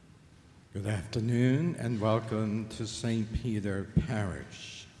Good afternoon and welcome to St. Peter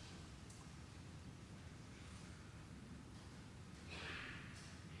Parish.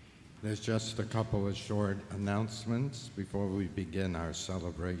 There's just a couple of short announcements before we begin our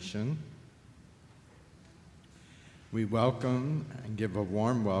celebration. We welcome and give a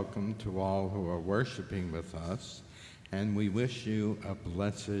warm welcome to all who are worshiping with us, and we wish you a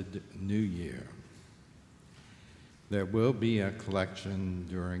blessed New Year. There will be a collection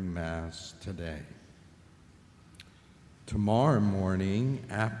during Mass today. Tomorrow morning,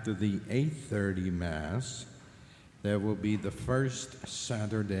 after the 8:30 Mass, there will be the first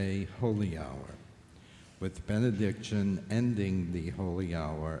Saturday Holy Hour, with benediction ending the Holy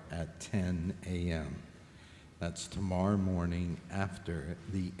Hour at 10 a.m. That's tomorrow morning after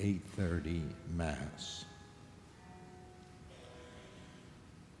the 8:30 Mass.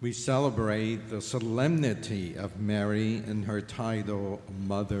 We celebrate the solemnity of Mary in her title,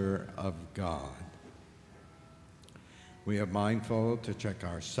 Mother of God. We are mindful to check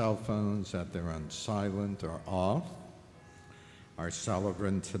our cell phones that they're on silent or off. Our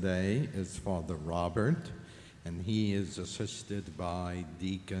celebrant today is Father Robert, and he is assisted by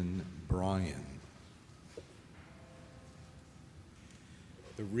Deacon Brian.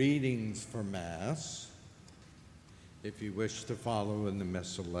 The readings for Mass, if you wish to follow in the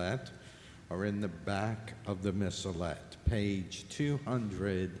missalette, are in the back of the missalette, page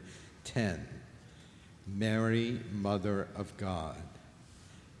 210, Mary, Mother of God.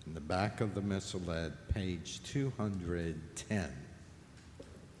 In the back of the missalette, page 210.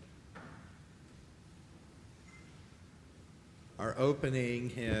 Our opening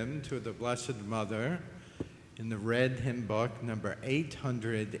hymn to the Blessed Mother in the red hymn book, number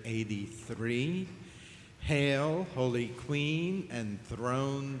 883, Hail, Holy Queen,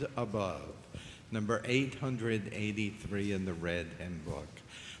 enthroned above. Number 883 in the red hymn book.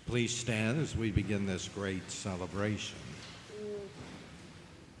 Please stand as we begin this great celebration.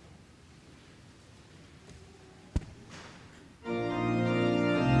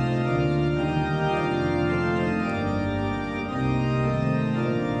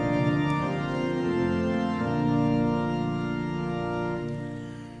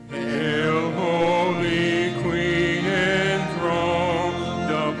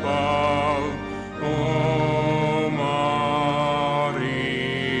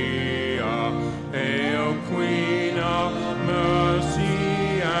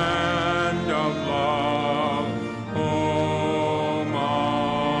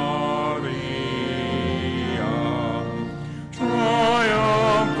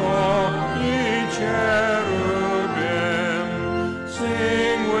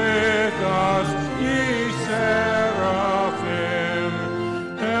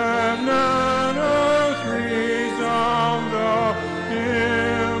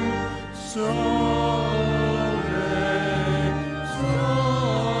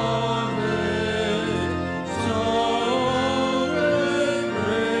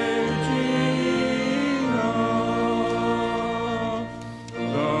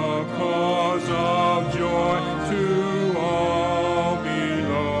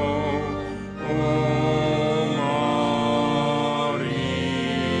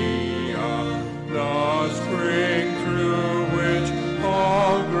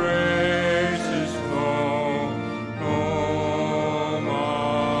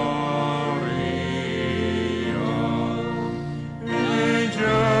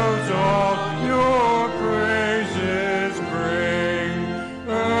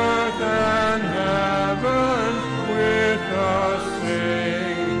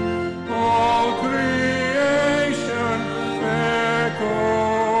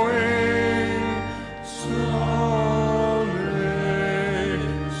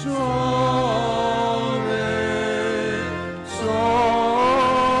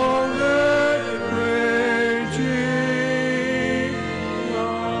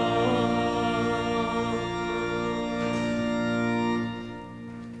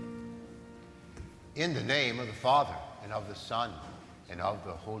 In the name of the Father, and of the Son, and of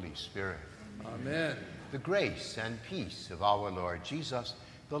the Holy Spirit. Amen. The grace and peace of our Lord Jesus,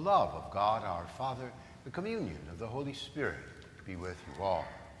 the love of God our Father, the communion of the Holy Spirit be with you all.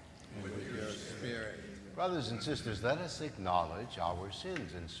 And with your spirit. Brothers and sisters, let us acknowledge our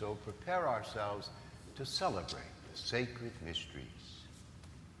sins and so prepare ourselves to celebrate the sacred mysteries.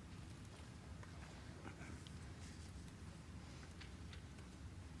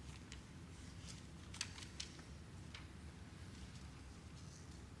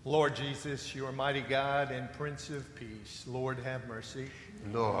 Lord Jesus, you are mighty God and Prince of Peace. Lord, have mercy.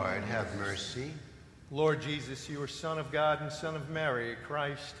 Lord, have mercy. Lord Jesus, you are Son of God and Son of Mary.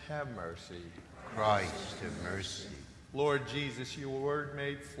 Christ, have mercy. Christ, have mercy. Lord Jesus, your word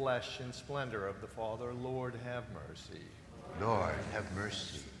made flesh in splendor of the Father. Lord, have mercy. Lord, have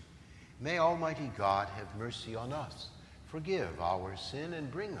mercy. May Almighty God have mercy on us, forgive our sin,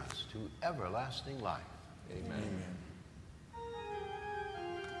 and bring us to everlasting life. Amen.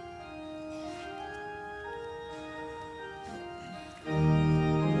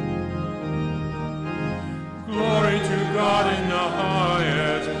 Glory to God in the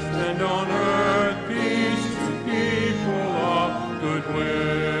highest, and on earth peace to people of good will.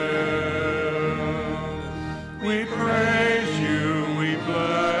 We praise you, we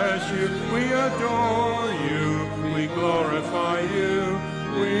bless you, we adore you, we glorify you,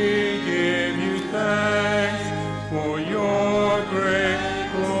 we give you thanks for your great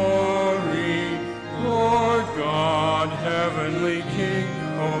glory. Lord God, heavenly King,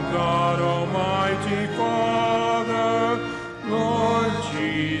 O God, Almighty Father, Lord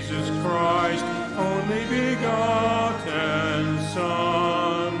Jesus Christ, only begotten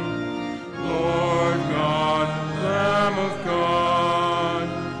Son, Lord God, Lamb of God,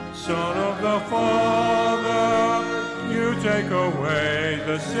 Son of the Father, you take away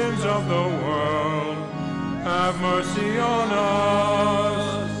the sins of the world. Have mercy on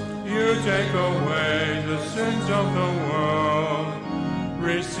us. You take away the sins of the world.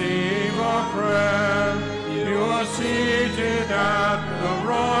 Receive our prayer. You are seated at the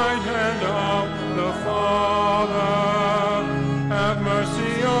right hand of the Father. Have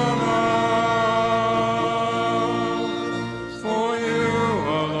mercy on us. For you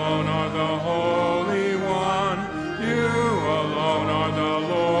alone are the Holy One. You alone are the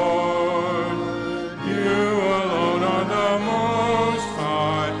Lord. You alone are the Most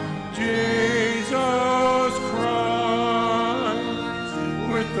High. Jesus Christ,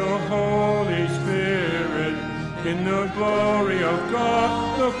 with the Holy Spirit, in the glory of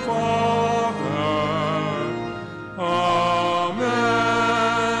God the Father. Amen.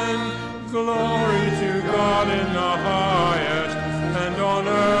 Glory to God in the highest, and on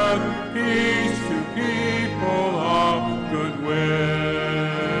earth peace to people of good will.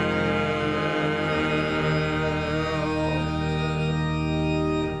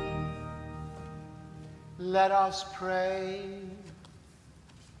 Let us pray.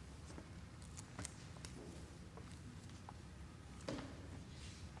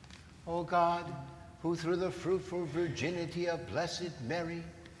 O God, who through the fruitful virginity of Blessed Mary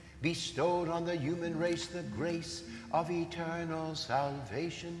bestowed on the human race the grace of eternal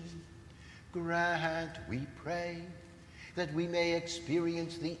salvation, grant, we pray, that we may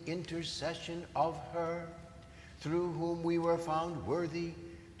experience the intercession of her, through whom we were found worthy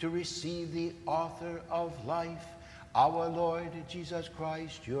to receive the author of life, our Lord Jesus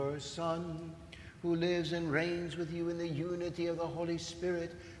Christ, your Son, who lives and reigns with you in the unity of the Holy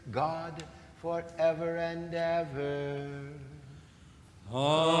Spirit, God, forever and ever.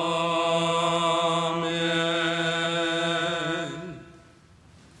 Amen.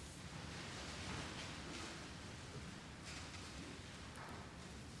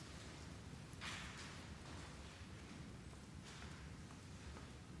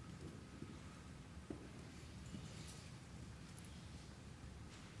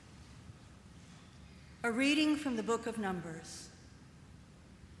 A reading from the book of Numbers.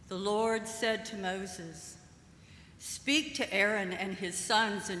 The Lord said to Moses, "Speak to Aaron and his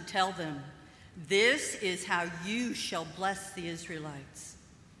sons and tell them, this is how you shall bless the Israelites.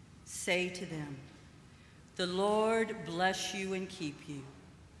 Say to them, the Lord bless you and keep you.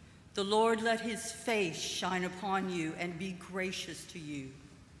 The Lord let his face shine upon you and be gracious to you.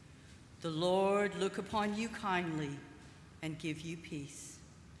 The Lord look upon you kindly and give you peace.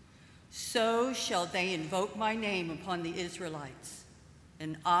 So shall they invoke my name upon the Israelites,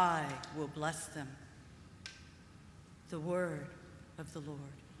 and I will bless them." The word of the Lord.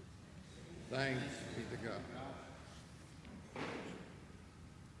 Thanks be to God.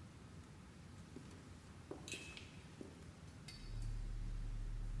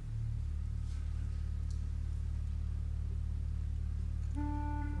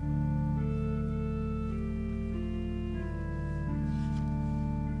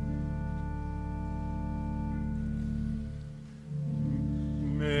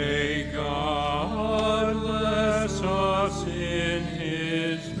 May God bless us in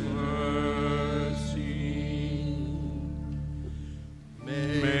his mercy.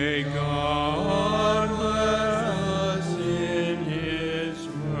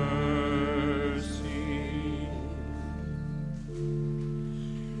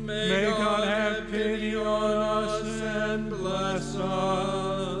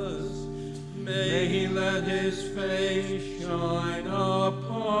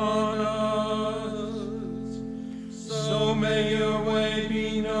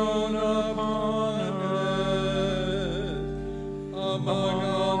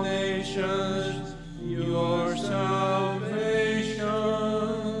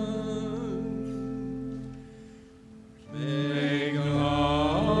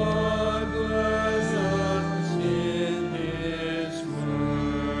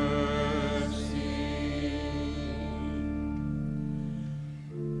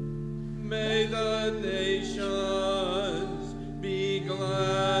 May the nations be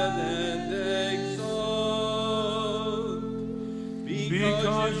glad and exult,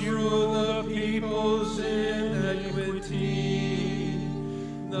 because you rule the peoples in equity,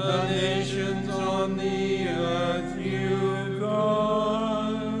 the nations on the earth you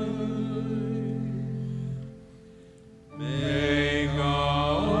guide. May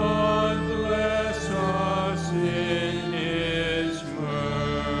God bless us in his mercy.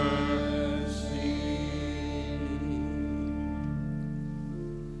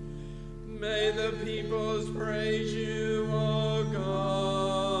 May the peoples praise you, O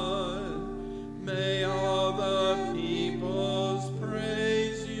God. May all the peoples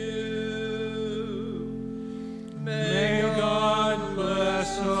praise you. May God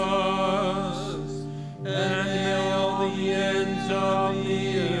bless us, and may all the ends of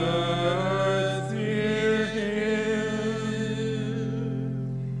the earth hear him.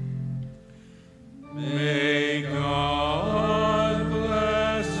 May God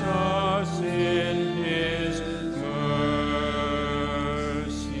bless us in his mercy.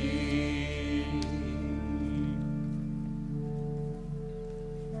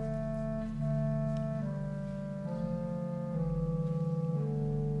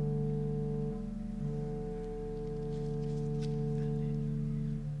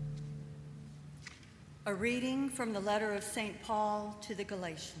 A reading from the letter of St. Paul to the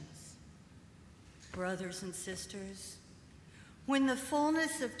Galatians. Brothers and sisters, when the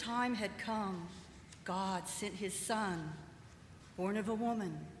fullness of time had come, God sent his Son, born of a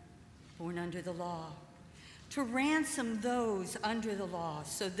woman, born under the law, to ransom those under the law,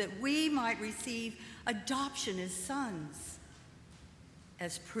 so that we might receive adoption as sons.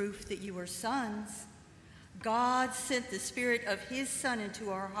 As proof that you are sons, God sent the Spirit of his Son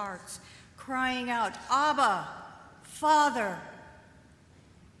into our hearts, crying out, Abba, Father.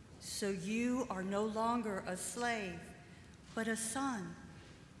 So you are no longer a slave, but a son.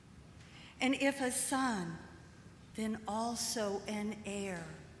 And if a son, then also an heir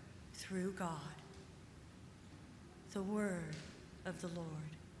through God. The word of the Lord.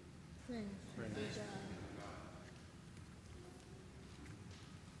 Thanks be to God.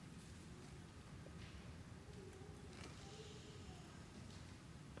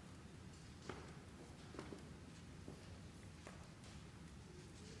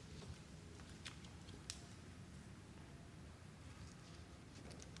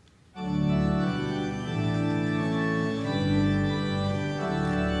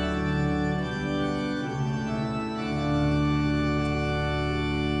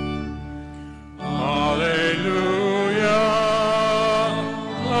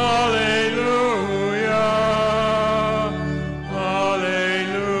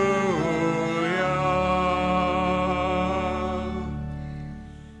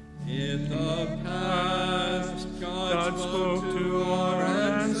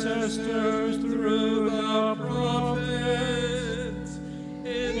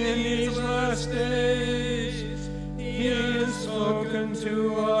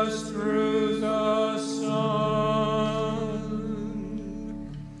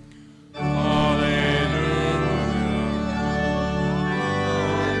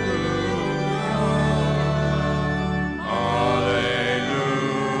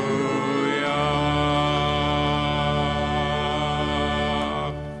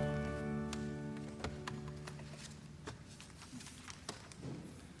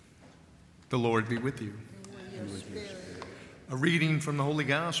 The Lord be with you. And with your spirit. A reading from the Holy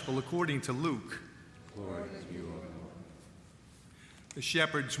Gospel according to Luke. Glory to you, O Lord. The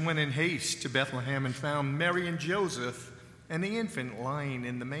shepherds went in haste to Bethlehem and found Mary and Joseph and the infant lying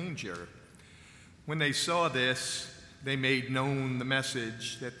in the manger. When they saw this, they made known the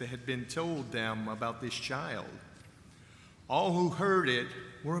message that had been told them about this child. All who heard it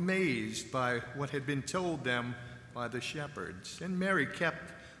were amazed by what had been told them by the shepherds. And Mary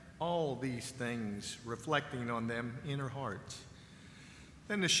kept all these things, reflecting on them in her heart.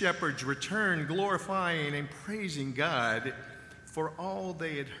 Then the shepherds returned, glorifying and praising God for all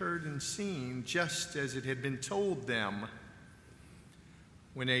they had heard and seen, just as it had been told them.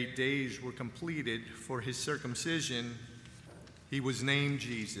 When 8 days were completed for his circumcision, he was named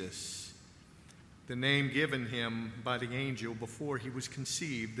Jesus, the name given him by the angel before he was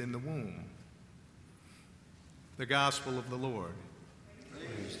conceived in the womb. The Gospel of the Lord.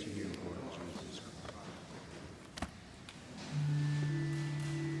 Praise to you, Lord Jesus Christ.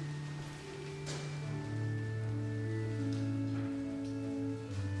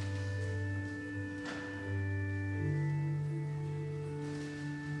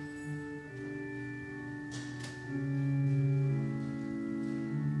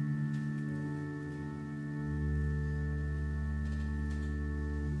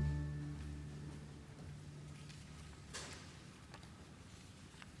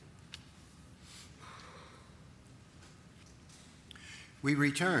 We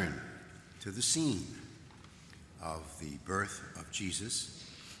return to the scene of the birth of Jesus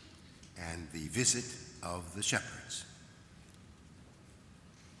and the visit of the shepherds.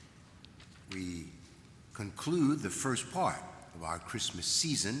 We conclude the first part of our Christmas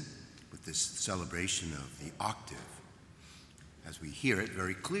season with this celebration of the octave, as we hear it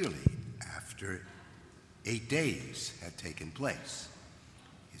very clearly after 8 days had taken place.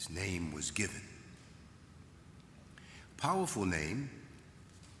 His name was given. Powerful name.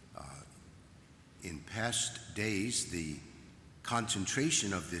 In past days, the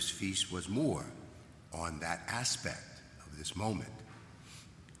concentration of this feast was more on that aspect of this moment.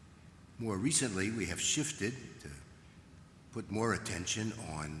 More recently, we have shifted to put more attention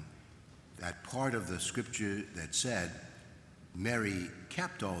on that part of the scripture that said Mary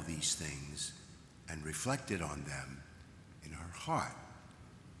kept all these things and reflected on them in her heart.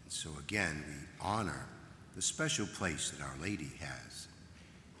 And so again, we honor the special place that Our Lady has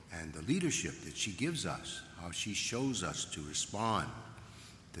and the leadership that she gives us, how she shows us to respond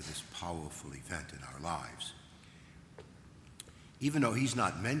to this powerful event in our lives. Even though he's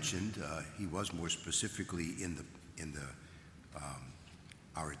not mentioned, he was more specifically in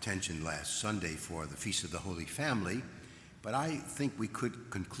our attention last Sunday for the Feast of the Holy Family, but I think we could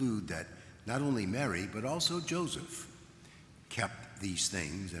conclude that not only Mary, but also Joseph kept these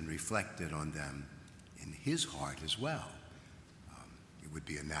things and reflected on them in his heart as well. It would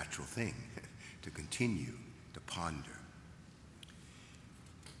be a natural thing to continue to ponder.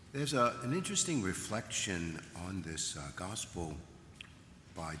 There's an interesting reflection on this gospel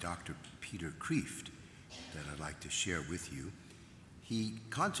by Dr. Peter Kreeft that I'd like to share with you. He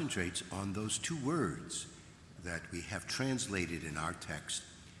concentrates on those two words that we have translated in our text,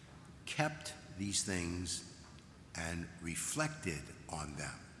 kept these things and reflected on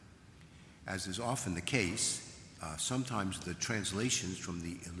them. As is often the case, sometimes the translations from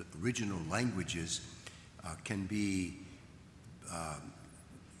the original languages can be,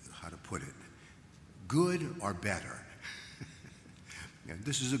 how to put it, good or better.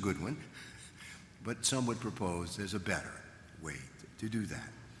 This is a good one, but some would propose there's a better way to do that.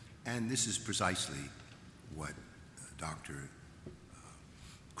 And this is precisely what Dr.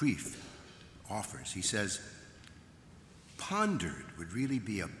 Kreeft offers. He says, pondered would really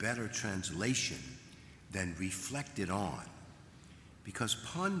be a better translation than reflected on, because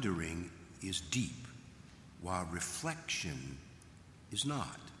pondering is deep, while reflection is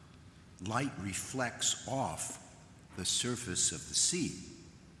not. Light reflects off the surface of the sea.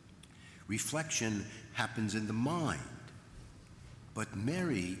 Reflection happens in the mind, but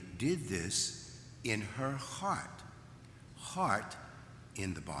Mary did this in her heart. Heart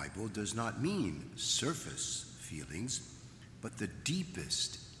in the Bible does not mean surface feelings, but the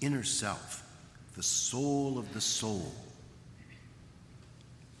deepest inner self, the soul of the soul.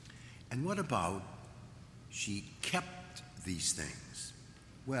 And what about she kept these things?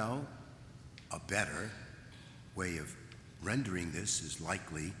 Well, a better way of rendering this is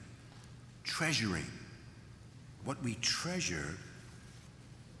likely treasuring. What we treasure,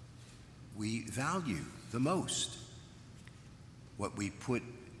 we value the most. What we put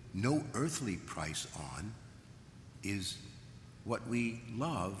no earthly price on is what we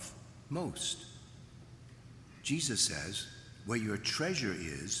love most. Jesus says, where your treasure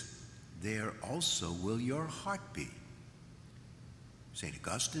is, there also will your heart be. St.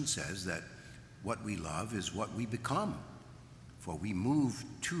 Augustine says that what we love is what we become, for we move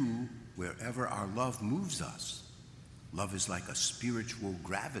to wherever our love moves us. Love is like a spiritual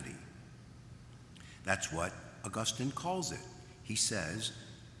gravity. That's what Augustine calls it. He says,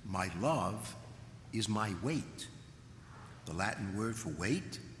 my love is my weight. The Latin word for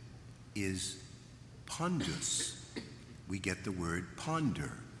weight is pondus. We get the word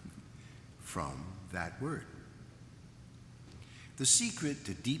ponder from that word. The secret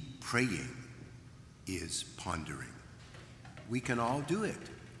to deep praying is pondering. We can all do it.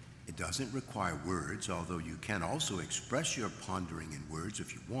 It doesn't require words, although you can also express your pondering in words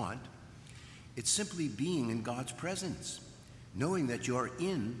if you want. It's simply being in God's presence, knowing that you're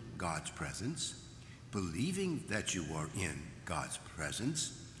in God's presence, believing that you are in God's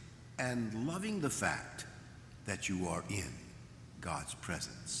presence, and loving the fact that you are in God's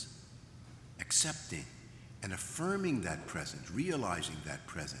presence. Accepting and affirming that presence, realizing that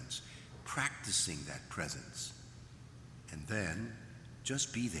presence, practicing that presence. And then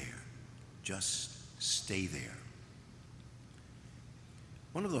just be there. Just stay there.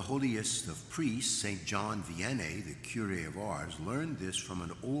 One of the holiest of priests, St. John Vianney, the curé of Ars, learned this from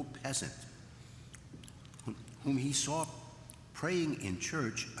an old peasant whom he saw praying in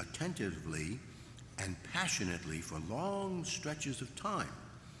church attentively and passionately for long stretches of time.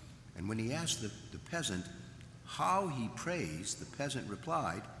 And when he asked the peasant how he prays, the peasant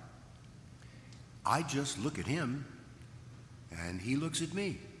replied, "I just look at him, and he looks at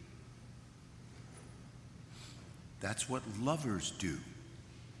me." That's what lovers do.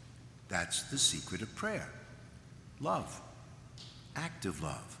 That's the secret of prayer. Love, active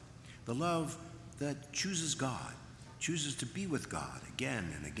love, the love that chooses God, chooses to be with God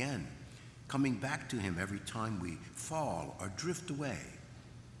again and again, coming back to him every time we fall or drift away.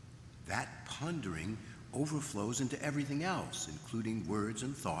 That pondering overflows into everything else, including words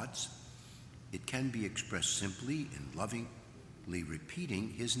and thoughts. It can be expressed simply in lovingly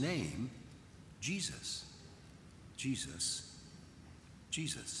repeating his name, Jesus, Jesus,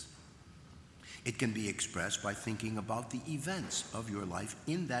 Jesus. It can be expressed by thinking about the events of your life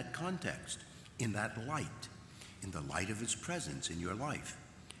in that context, in that light, in the light of his presence in your life,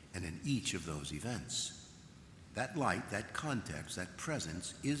 and in each of those events. That light, that context, that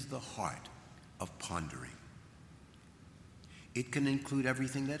presence is the heart of pondering. It can include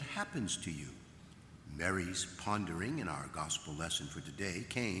everything that happens to you. Mary's pondering in our gospel lesson for today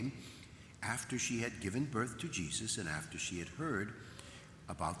came after she had given birth to Jesus and after she had heard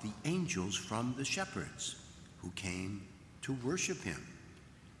about the angels from the shepherds who came to worship him.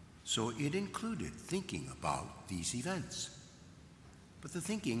 So it included thinking about these events. But the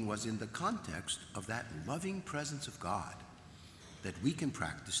thinking was in the context of that loving presence of God that we can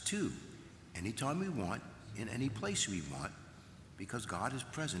practice too, anytime we want, in any place we want, because God is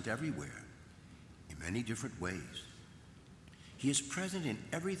present everywhere, in many different ways. He is present in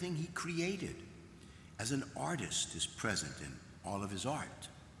everything he created, as an artist is present in all of his art.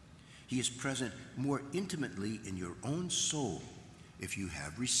 He is present more intimately in your own soul if you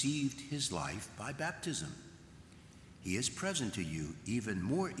have received his life by baptism. He is present to you even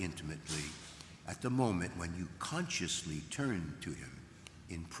more intimately at the moment when you consciously turn to him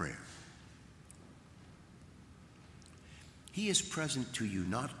in prayer. He is present to you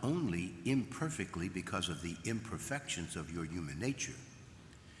not only imperfectly because of the imperfections of your human nature,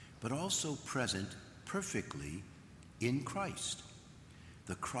 but also present perfectly in Christ.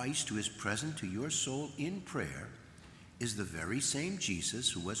 The Christ who is present to your soul in prayer is the very same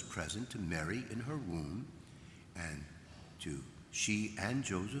Jesus who was present to Mary in her womb and to she and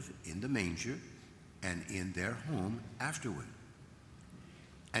Joseph in the manger and in their home afterward.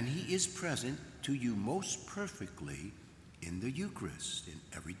 And he is present to you most perfectly in the Eucharist, in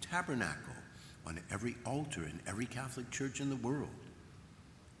every tabernacle, on every altar, in every Catholic church in the world.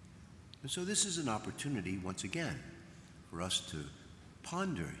 And so this is an opportunity, once again, for us to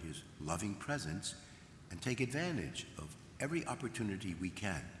ponder his loving presence and take advantage of every opportunity we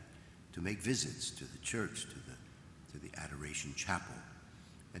can to make visits to the church, to the Adoration Chapel,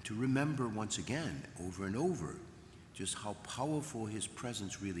 and to remember once again, over and over, just how powerful his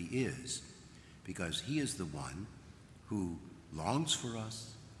presence really is, because he is the one who longs for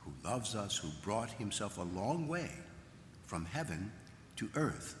us, who loves us, who brought himself a long way from heaven to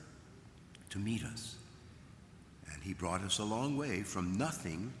earth to meet us. And he brought us a long way from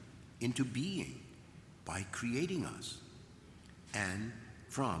nothing into being by creating us, and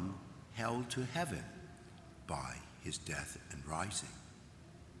from hell to heaven by his death and rising.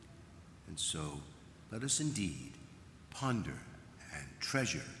 And so let us indeed ponder and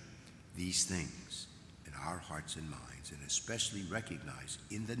treasure these things in our hearts and minds, and especially recognize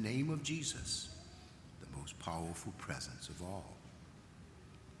in the name of Jesus the most powerful presence of all.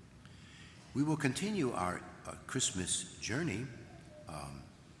 We will continue our Christmas journey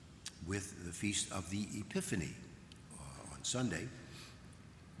with the Feast of the Epiphany on Sunday,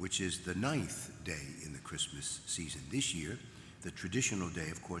 which is the 9th day in the Christmas season. This year, the traditional day,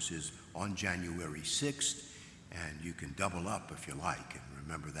 of course, is on January 6th, and you can double up if you like and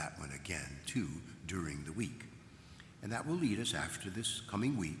remember that one again, too, during the week. And that will lead us, after this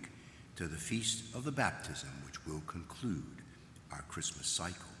coming week, to the Feast of the Baptism, which will conclude our Christmas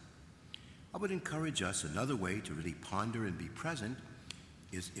cycle. I would encourage us, another way to really ponder and be present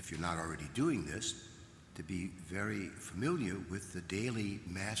is, if you're not already doing this, to be very familiar with the daily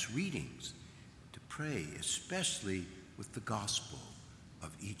Mass readings, to pray especially with the gospel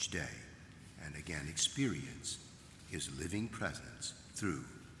of each day, and again experience his living presence through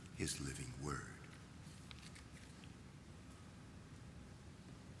his living word.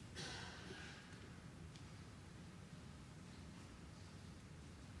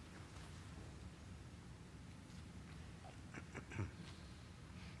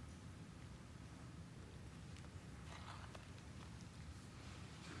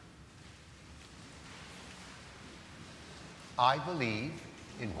 I believe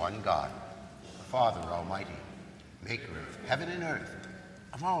in one God, the Father Almighty, maker of heaven and earth,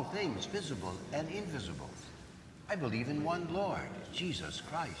 of all things visible and invisible. I believe in one Lord, Jesus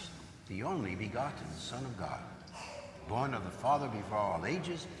Christ, the only begotten Son of God, born of the Father before all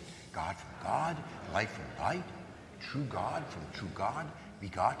ages, God from God, light from light, true God from true God,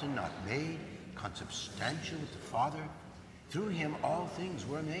 begotten, not made, consubstantial with the Father. Through him all things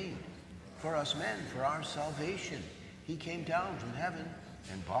were made. For us men, for our salvation, he came down from heaven,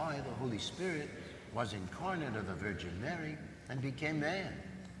 and by the Holy Spirit was incarnate of the Virgin Mary and became man.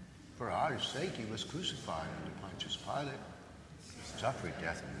 For our sake he was crucified under Pontius Pilate, suffered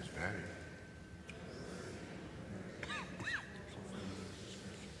death and was buried.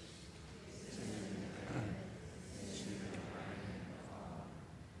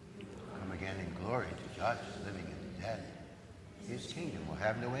 Come again in glory to judge the living and the dead. His kingdom will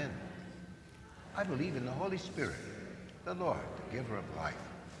have no end. I believe in the Holy Spirit, the Lord, the giver of life,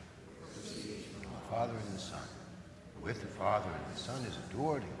 the Father and the Son. With the Father and the Son is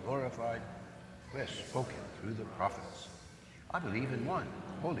adored and glorified, who has spoken through the prophets. I believe in one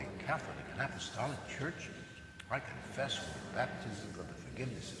holy, Catholic, and Apostolic Church. I confess with baptism for the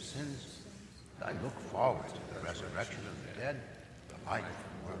forgiveness of sins. I look forward to the resurrection of the dead, the life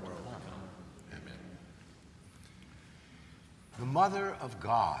of the world to come. Amen. The Mother of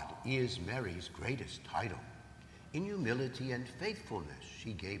God is Mary's greatest title. In humility and faithfulness,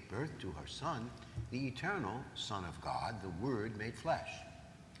 she gave birth to her Son, the eternal Son of God, the Word made flesh.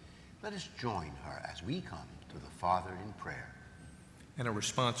 Let us join her as we come to the Father in prayer. And a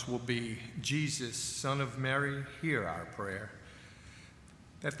response will be, Jesus, Son of Mary, hear our prayer.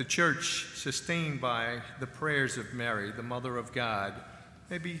 That the Church, sustained by the prayers of Mary, the Mother of God,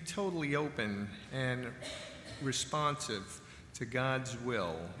 may be totally open and responsive to God's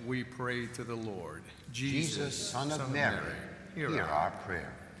will, we pray to the Lord. Jesus, Son of Mary, hear our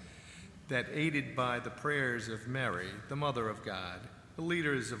prayer. That aided by the prayers of Mary, the Mother of God, the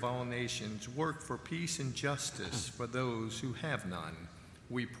leaders of all nations work for peace and justice for those who have none,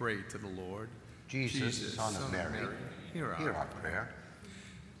 we pray to the Lord. Jesus, Son of Mary, hear our prayer.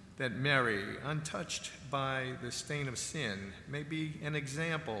 That Mary, untouched by the stain of sin, may be an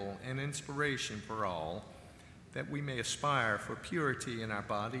example and inspiration for all, that we may aspire for purity in our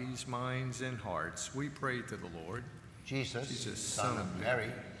bodies, minds, and hearts. We pray to the Lord. Jesus, Son of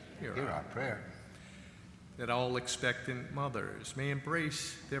Mary, hear our prayer. That all expectant mothers may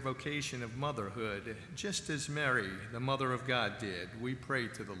embrace their vocation of motherhood, just as Mary, the Mother of God, did. We pray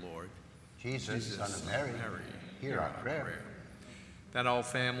to the Lord. Jesus, Son of Mary, hear our prayer. That all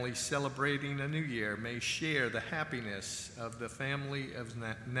families celebrating a new year may share the happiness of the family of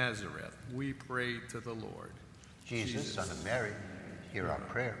Nazareth. We pray to the Lord. Jesus, Son of Mary, hear our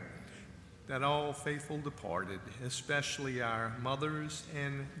prayer. That all faithful departed, especially our mothers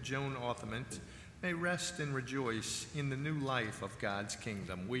and Joan Orthament, may rest and rejoice in the new life of God's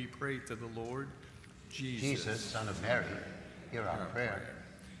kingdom. We pray to the Lord. Jesus, Son of Mary, hear our prayer.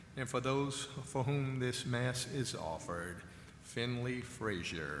 And for those for whom this Mass is offered, Finley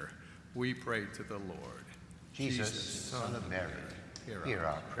Frazier, we pray to the Lord. Jesus, Son of Mary, hear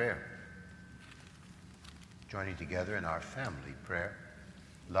our prayer. Joining together in our family prayer,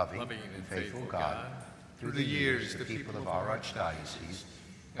 loving and faithful God, through the years the people of our archdiocese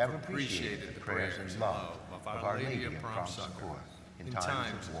have appreciated the prayers and love of Our Lady of Prompt Succor in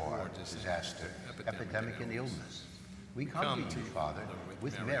times of war, disaster, epidemic, and illness. We come to you, Father,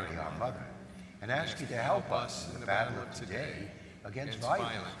 with Mary, our Mother, and ask you to help us in the battle of today against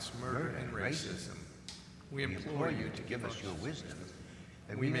violence, murder, and racism. We implore you to give us your wisdom,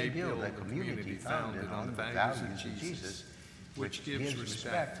 that we may build a community founded on the values of Jesus, which gives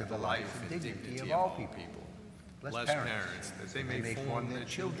respect to the life and dignity of all people. Bless parents, that they may form their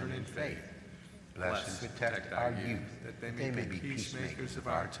children in faith. Bless and protect our youth, that they may be peacemakers of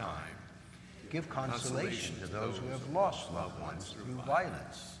our time. Give consolation to those who have lost loved ones through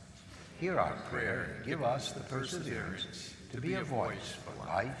violence. Hear our prayer and give us the perseverance to be a voice for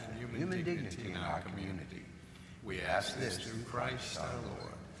life and human dignity in our community. We ask this through Christ our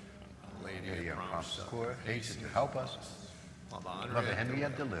Lord. Our Lady of Prompt Succor, hasten to help us. Mother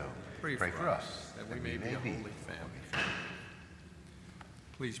Henriette DeLille, pray for us that we may be a holy family.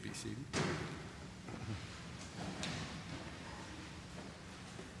 Please be seated.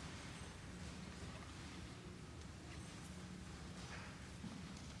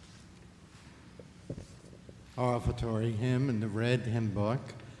 Our offertory hymn in the red hymn book,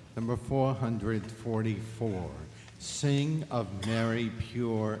 number 444, Sing of Mary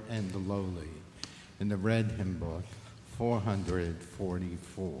Pure and Lowly, in the red hymn book,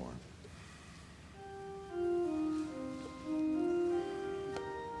 444.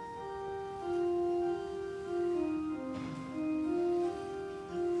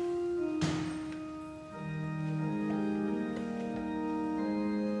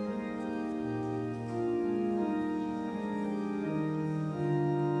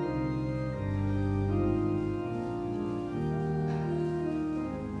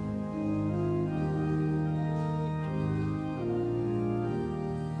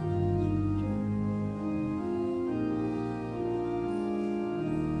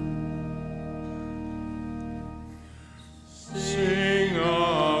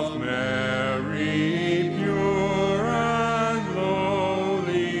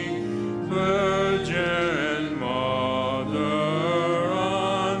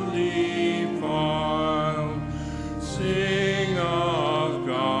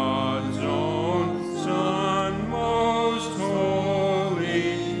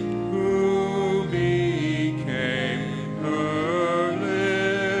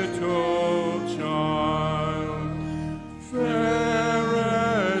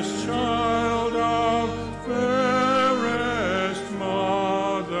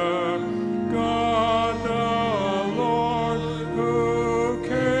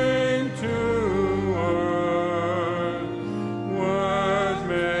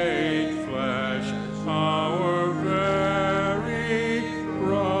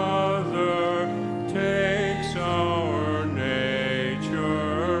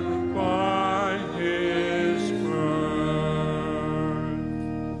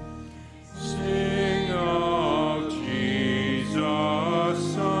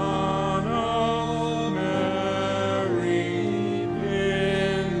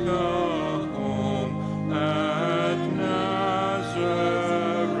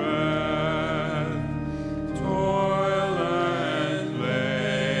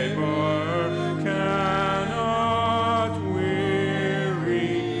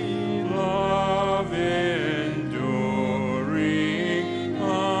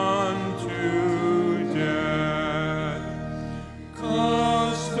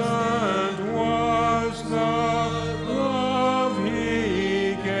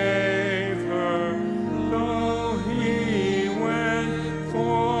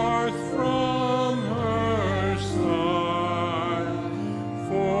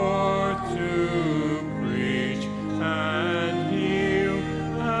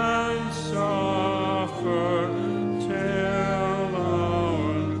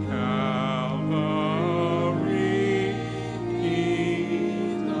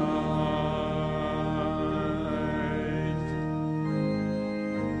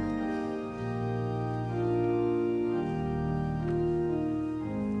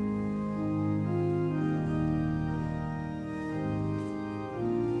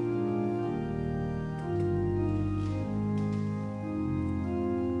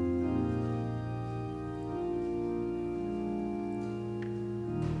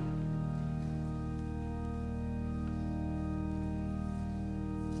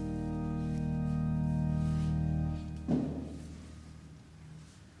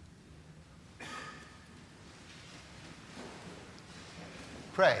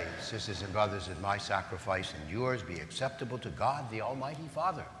 Pray, sisters and brothers, that my sacrifice and yours be acceptable to God, the Almighty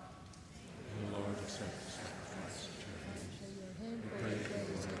Father. O Lord, accept the sacrifice at your hands. Your hand for the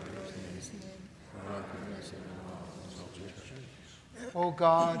praise and glory in his name, for our goodness and all exaltation. O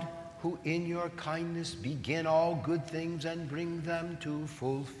God, who in your kindness begin all good things and bring them to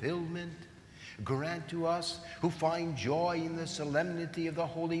fulfillment, grant to us, who find joy in the solemnity of the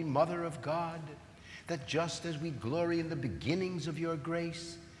Holy Mother of God, that just as we glory in the beginnings of your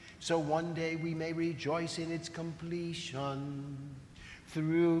grace, so one day we may rejoice in its completion.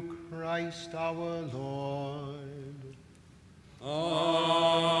 Through Christ our Lord. Amen.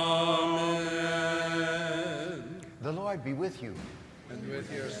 The Lord be with you. And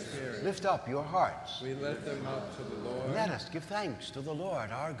with your spirit, Lift up your hearts. we lift them up to the Lord. Let us give thanks to the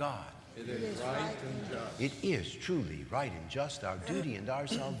Lord our God. It is right and just. It is truly right and just, our duty and our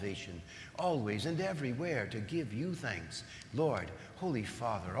salvation, always and everywhere to give you thanks, Lord, Holy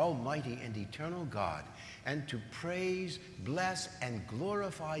Father, Almighty and eternal God, and to praise, bless, and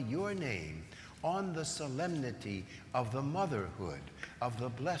glorify your name on the solemnity of the motherhood of the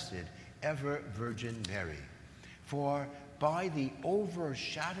Blessed Ever Virgin Mary. For by the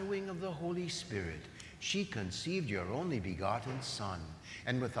overshadowing of the Holy Spirit, she conceived your only begotten Son,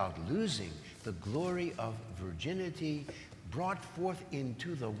 and without losing the glory of virginity, brought forth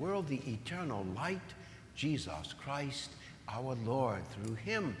into the world the eternal light, Jesus Christ our Lord. Through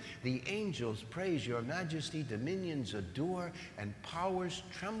him the angels praise your majesty, dominions adore, and powers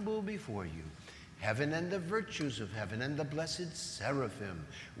tremble before you. Heaven and the virtues of heaven and the blessed seraphim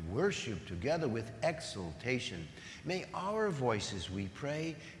worship together with exultation. May our voices, we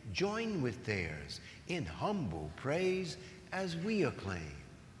pray, join with theirs in humble praise as we acclaim.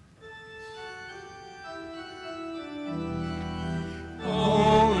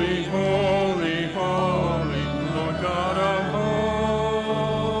 Holy, holy, holy, Lord God of hosts.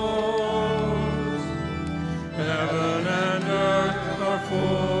 Heaven and earth are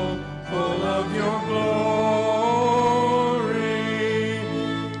full of your glory.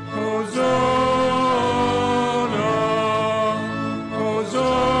 Hosanna,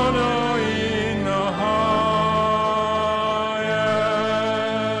 Hosanna in the highest.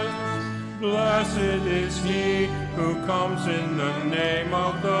 Blessed is he who comes in the name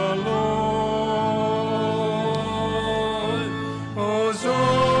of the Lord. Hosanna,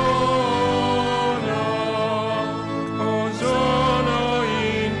 Hosanna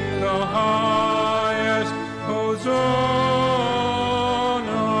in the highest. Hosanna,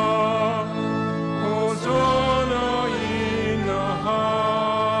 Hosanna in the highest.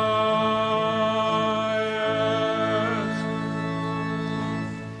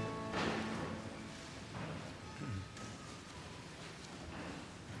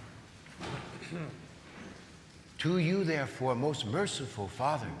 To you, therefore, most merciful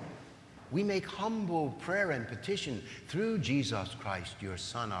Father, we make humble prayer and petition through Jesus Christ, your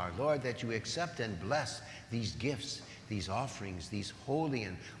Son, our Lord, that you accept and bless these gifts, these offerings, these holy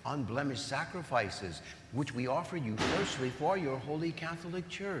and unblemished sacrifices, which we offer you firstly for your holy Catholic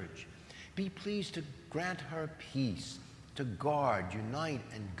Church. Be pleased to grant her peace, to guard, unite,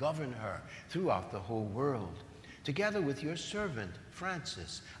 and govern her throughout the whole world, together with your servant,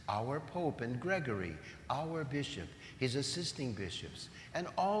 Francis, our Pope, and Gregory, our Bishop, his assisting bishops, and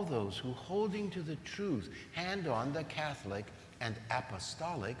all those who, holding to the truth, hand on the Catholic and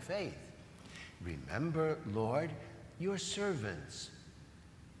apostolic faith. Remember, Lord, your servants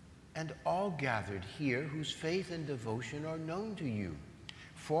and all gathered here whose faith and devotion are known to you.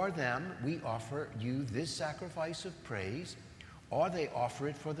 For them, we offer you this sacrifice of praise, or they offer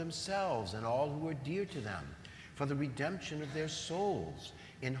it for themselves and all who are dear to them, for the redemption of their souls,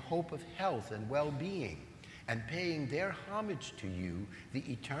 in hope of health and well-being, and paying their homage to you, the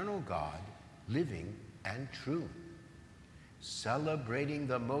eternal God, living and true. Celebrating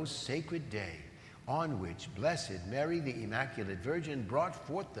the most sacred day on which Blessed Mary, the Immaculate Virgin, brought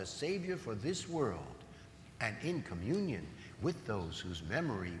forth the Savior for this world, and in communion with those whose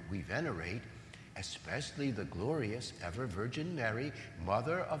memory we venerate, especially the glorious ever Virgin Mary,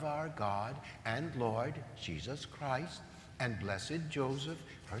 Mother of our God and Lord Jesus Christ, and blessed Joseph,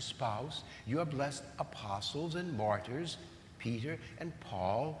 her spouse, your blessed apostles and martyrs, Peter and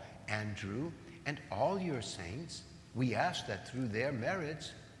Paul, Andrew, and all your saints, we ask that through their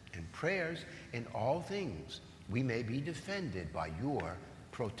merits and prayers in all things, we may be defended by your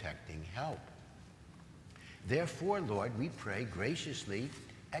protecting help. Therefore, Lord, we pray graciously,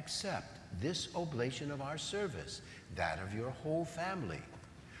 accept this oblation of our service, that of your whole family.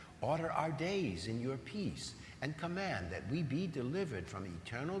 Order our days in your peace, and command that we be delivered from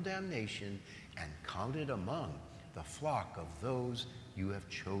eternal damnation and counted among the flock of those you have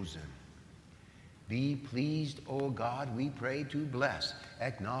chosen. Be pleased, O God, we pray, to bless,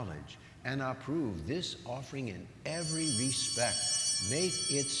 acknowledge, and approve this offering in every respect. Make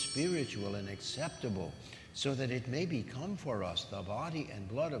it spiritual and acceptable, so that it may become for us the body and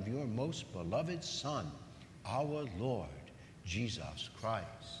blood of your most beloved Son, our Lord Jesus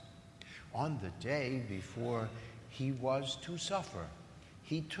Christ. On the day before he was to suffer,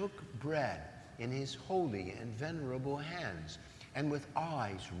 he took bread in his holy and venerable hands, and with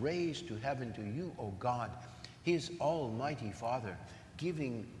eyes raised to heaven to you, O God, his almighty Father,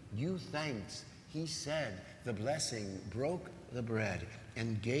 giving you thanks, he said the blessing, broke the bread,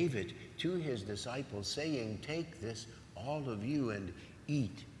 and gave it to his disciples, saying, "Take this, all of you, and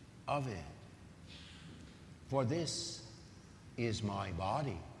eat of it. For this is my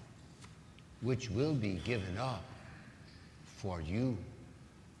body, which will be given up for you."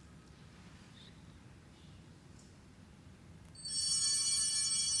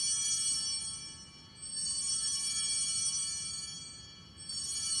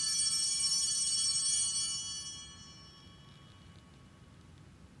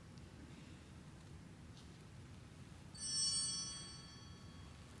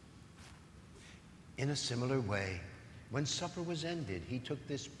 In a similar way, when supper was ended, he took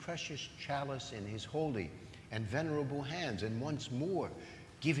this precious chalice in his holy and venerable hands, and once more,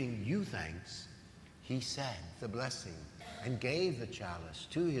 giving you thanks, he said the blessing and gave the chalice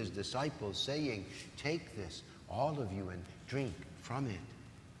to his disciples, saying, "Take this, all of you, and drink from it.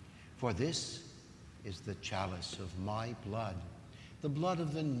 For this is the chalice of my blood, the blood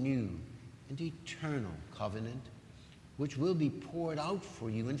of the new and eternal covenant, which will be poured out for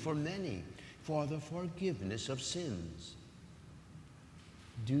you and for many for the forgiveness of sins.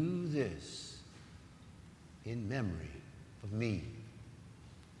 Do this in memory of me."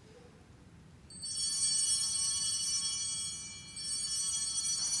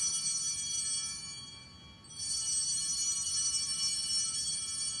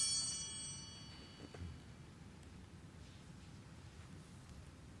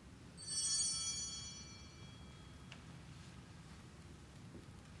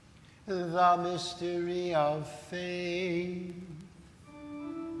 The mystery of faith.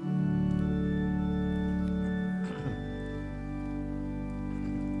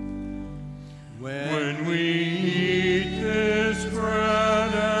 When we eat this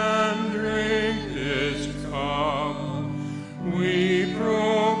bread and drink this cup, we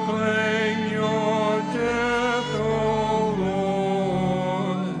proclaim your death, O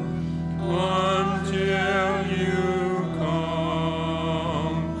Lord, until you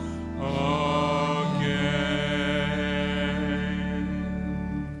come again.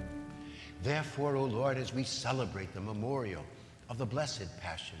 Therefore, O Lord, as we celebrate the memorial of the Blessed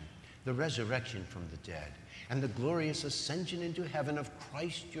Passion, the resurrection from the dead, and the glorious ascension into heaven of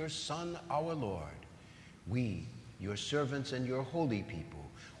Christ your Son, our Lord, we, your servants and your holy people,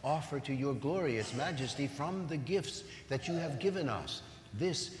 offer to your glorious majesty from the gifts that you have given us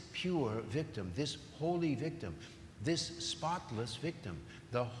this pure victim, this holy victim, this spotless victim,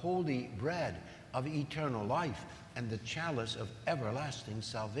 the holy bread of eternal life, and the chalice of everlasting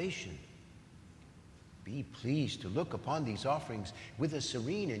salvation. Be pleased to look upon these offerings with a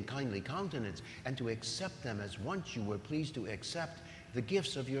serene and kindly countenance, and to accept them as once you were pleased to accept the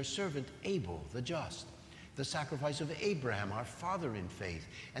gifts of your servant Abel the just, the sacrifice of Abraham our father in faith,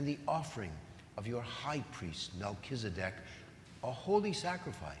 and the offering of your high priest Melchizedek, a holy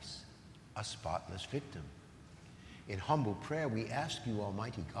sacrifice, a spotless victim. In humble prayer we ask you,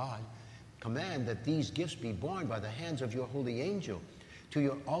 Almighty God, command that these gifts be borne by the hands of your holy angel to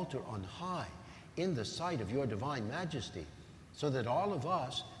your altar on high, in the sight of your divine majesty, so that all of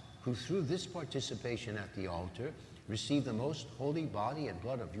us who through this participation at the altar receive the most holy body and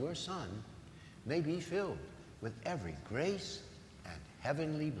blood of your Son may be filled with every grace and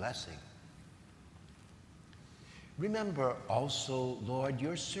heavenly blessing. Remember also, Lord,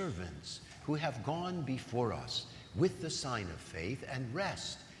 your servants who have gone before us with the sign of faith, and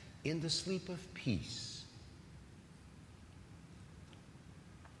rest in the sleep of peace.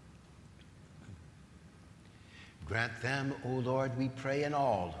 Grant them, O Lord, we pray, and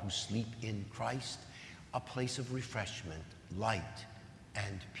all who sleep in Christ, a place of refreshment, light,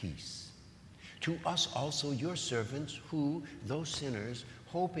 and peace. To us also, your servants, who, though sinners,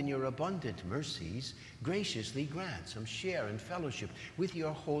 hope in your abundant mercies, graciously grant some share and fellowship with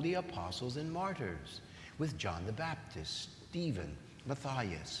your holy apostles and martyrs, with John the Baptist, Stephen,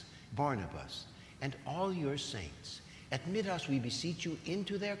 Matthias, Barnabas, and all your saints. Admit us, we beseech you,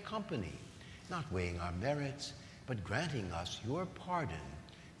 into their company, not weighing our merits, but granting us your pardon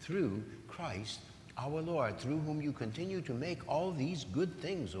through Christ Our Lord, through whom you continue to make all these good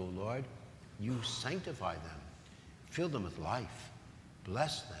things, O Lord, you sanctify them, fill them with life,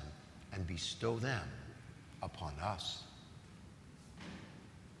 bless them, and bestow them upon us.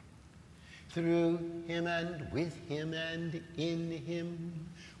 Through him and with him and in him,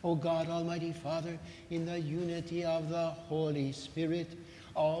 O God, Almighty Father, in the unity of the Holy Spirit,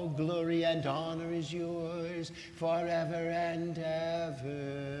 all glory and honor is yours forever and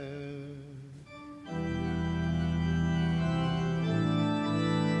ever.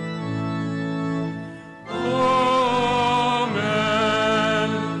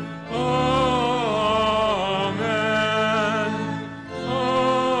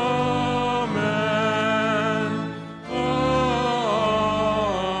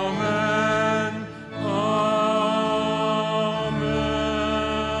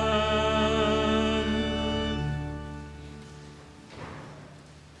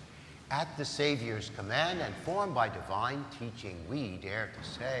 At the Savior's command and formed by divine teaching, we dare to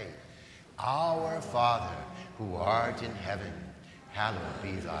say, Our Father, who art in heaven, hallowed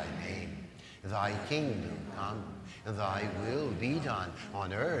be thy name. Thy kingdom come, thy will be done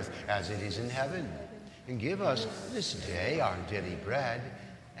on earth as it is in heaven. And give us this day our daily bread,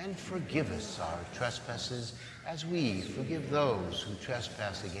 and forgive us our trespasses as we forgive those who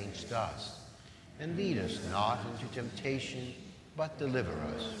trespass against us. And lead us not into temptation, but deliver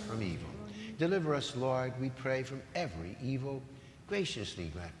us from evil. Deliver us, Lord, we pray, from every evil. Graciously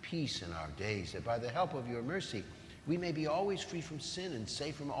grant peace in our days, that by the help of your mercy we may be always free from sin and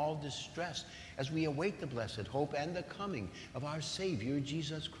safe from all distress, as we await the blessed hope and the coming of our Savior,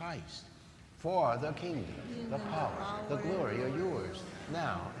 Jesus Christ. For the kingdom, the power, the glory are yours,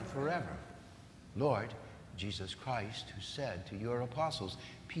 now and forever. Lord Jesus Christ, who said to your apostles,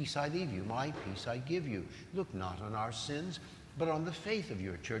 Peace I leave you, my peace I give you. Look not on our sins, but on the faith of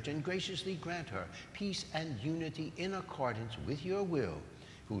your church, and graciously grant her peace and unity in accordance with your will,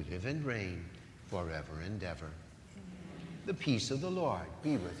 who live and reign forever and ever. Amen. The peace of the Lord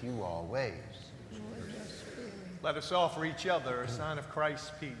be with you always. Let us offer each other a sign of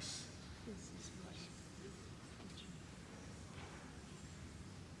Christ's peace.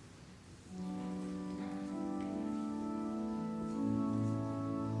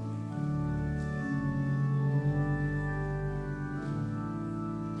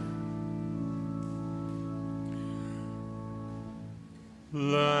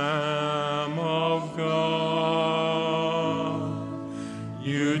 Lamb of God,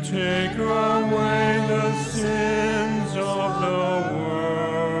 you take away the sins of the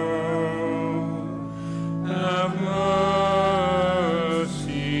world. Have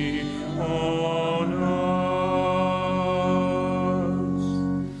mercy on us.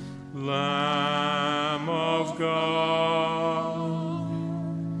 Lamb of God,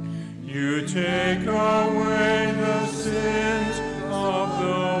 you take away the sins of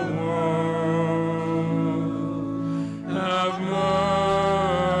the world. Have mercy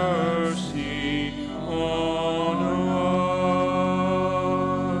on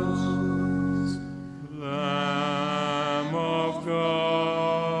us. Lamb of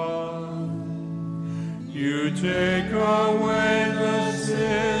God, you take away the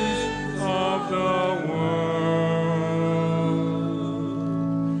sins of the world.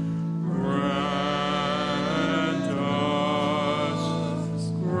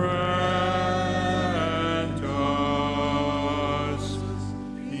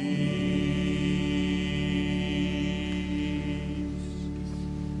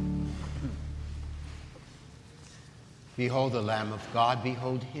 Behold the Lamb of God,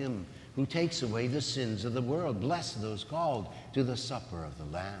 behold him who takes away the sins of the world. Bless those called to the supper of the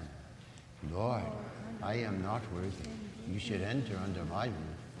Lamb. Lord, I am not worthy you should enter under my roof,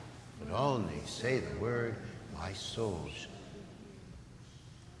 but only say the word, my soul shall.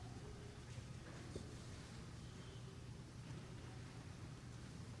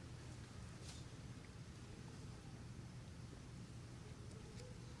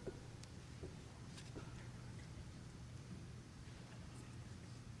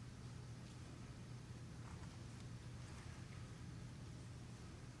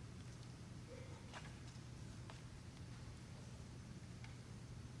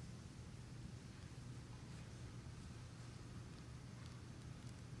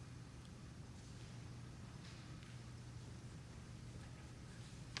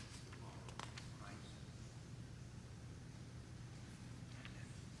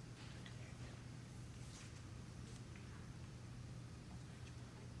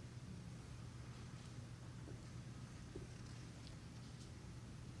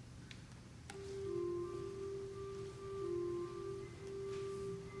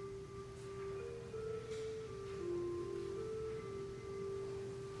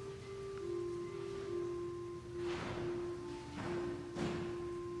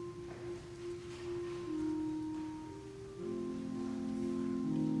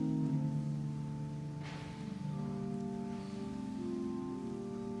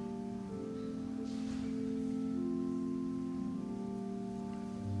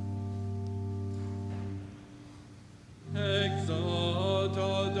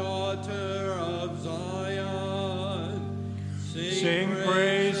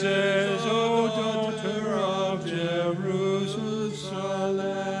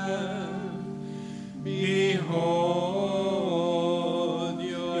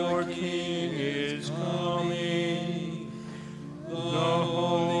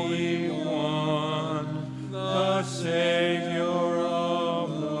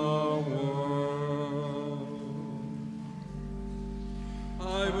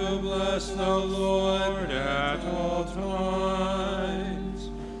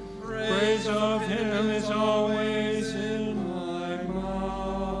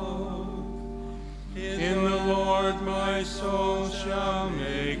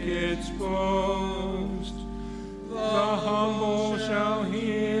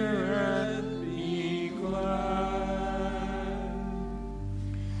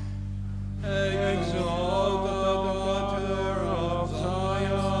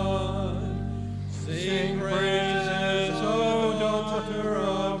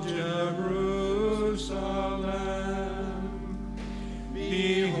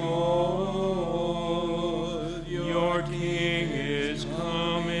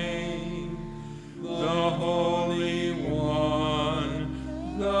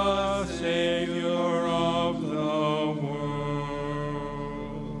 the Savior of the world.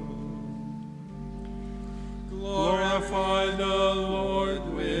 Glorify the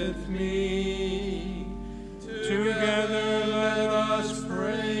Lord with me. Together let us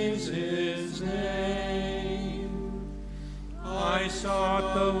praise his name. I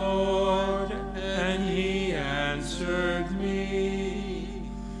sought the Lord, and he answered me.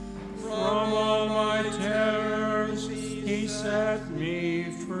 From all my terrors he set me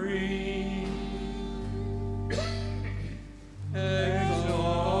free.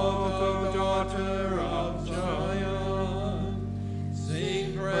 Exalt, O daughter of Zion.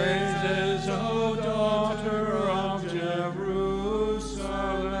 Sing praises, O daughter of Jerusalem.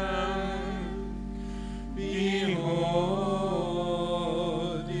 Behold,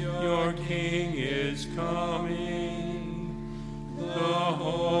 your King is coming, the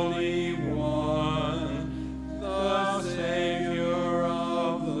Holy One, the Savior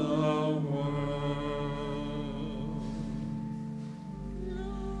of the world.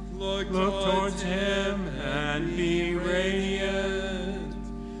 Look towards him and be radiant.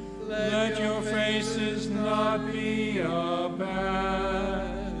 Let your faces not be abashed.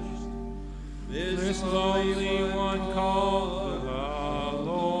 This lowly one called the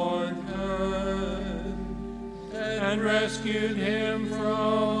Lord heard and rescued him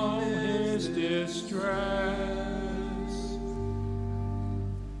from his distress.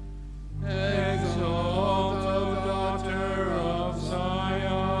 Exalt, O daughter of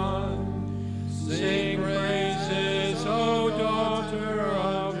Zion. Sing praises, O daughter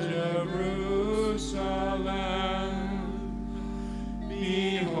of Jerusalem.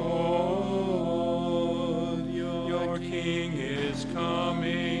 Behold, your King is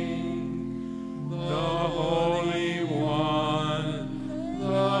coming, the Holy One,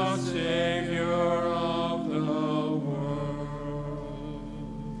 the Savior of the world.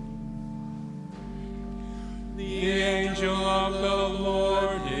 The angel of the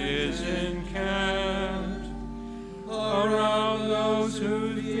Lord is encamped around those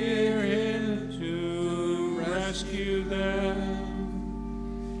who fear him to rescue them.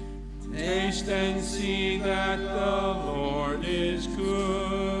 Taste and see that the Lord is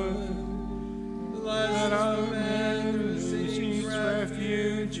good. Blessed are the man who seeks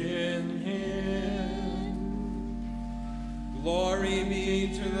refuge in him. Glory be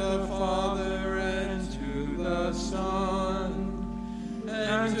to the Father, and to the Son,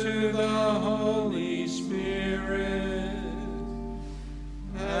 and to the Holy Spirit,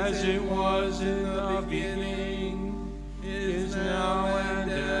 as it was in the beginning, is now,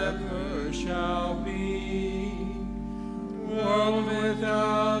 and ever shall be, world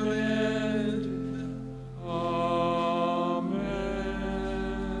without end. Amen.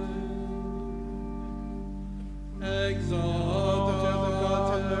 Exalt, O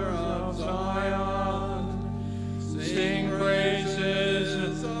daughter of Zion. Sing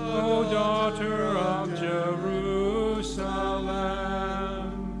praises, O daughter of Jerusalem.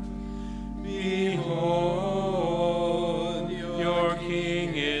 Behold, your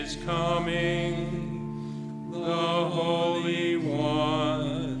King is coming, the Holy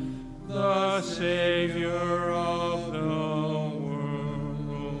One, the Savior of the world.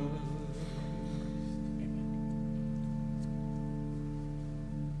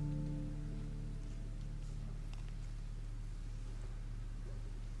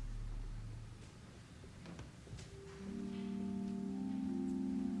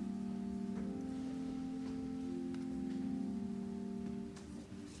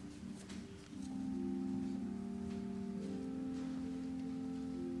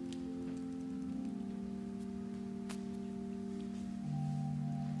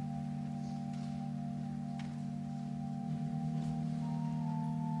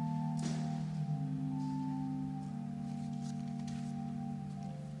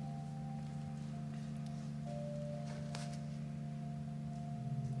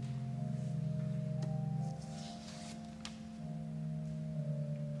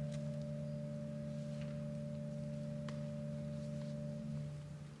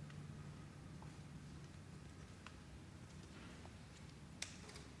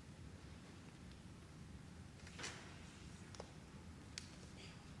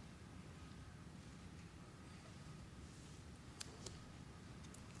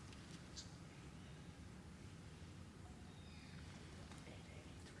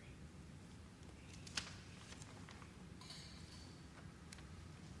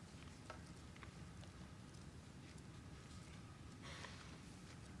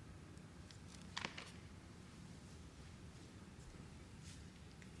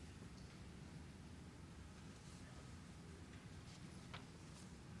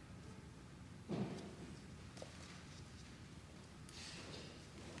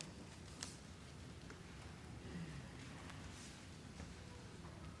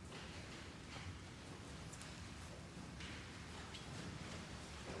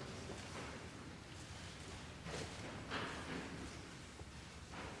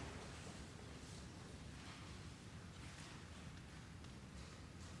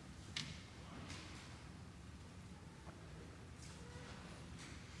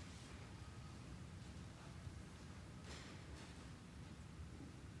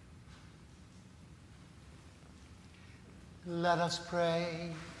 Let us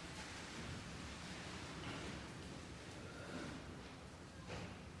pray.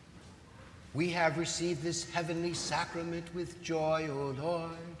 We have received this heavenly sacrament with joy, O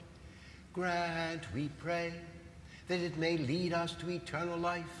Lord. Grant, we pray, that it may lead us to eternal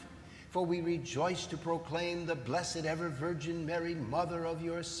life. For we rejoice to proclaim the Blessed Ever Virgin Mary, Mother of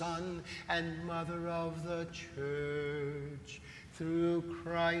your Son and Mother of the Church, through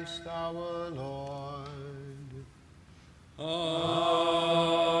Christ our Lord. Amen.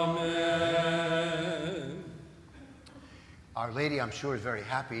 Our Lady, I'm sure, is very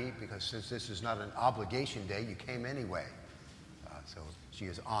happy because since this is not an obligation day, you came anyway. So she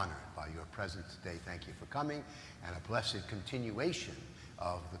is honored by your presence today. Thank you for coming, and a blessed continuation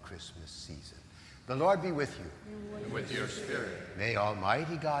of the Christmas season. The Lord be with you. And with your spirit. May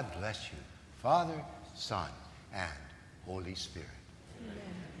Almighty God bless you, Father, Son, and Holy Spirit.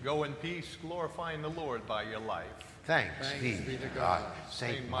 Go in peace, glorifying the Lord by your life. Thanks be to God.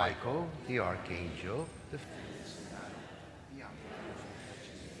 Saint Michael, the Archangel, the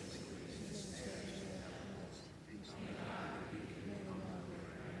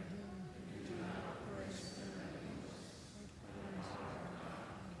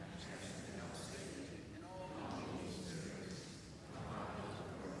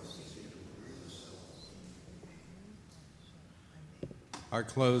Our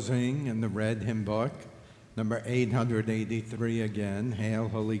closing in the red hymn book, number 883 again, Hail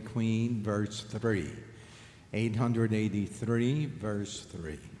Holy Queen, verse 3. 883, verse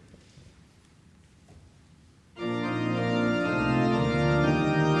 3.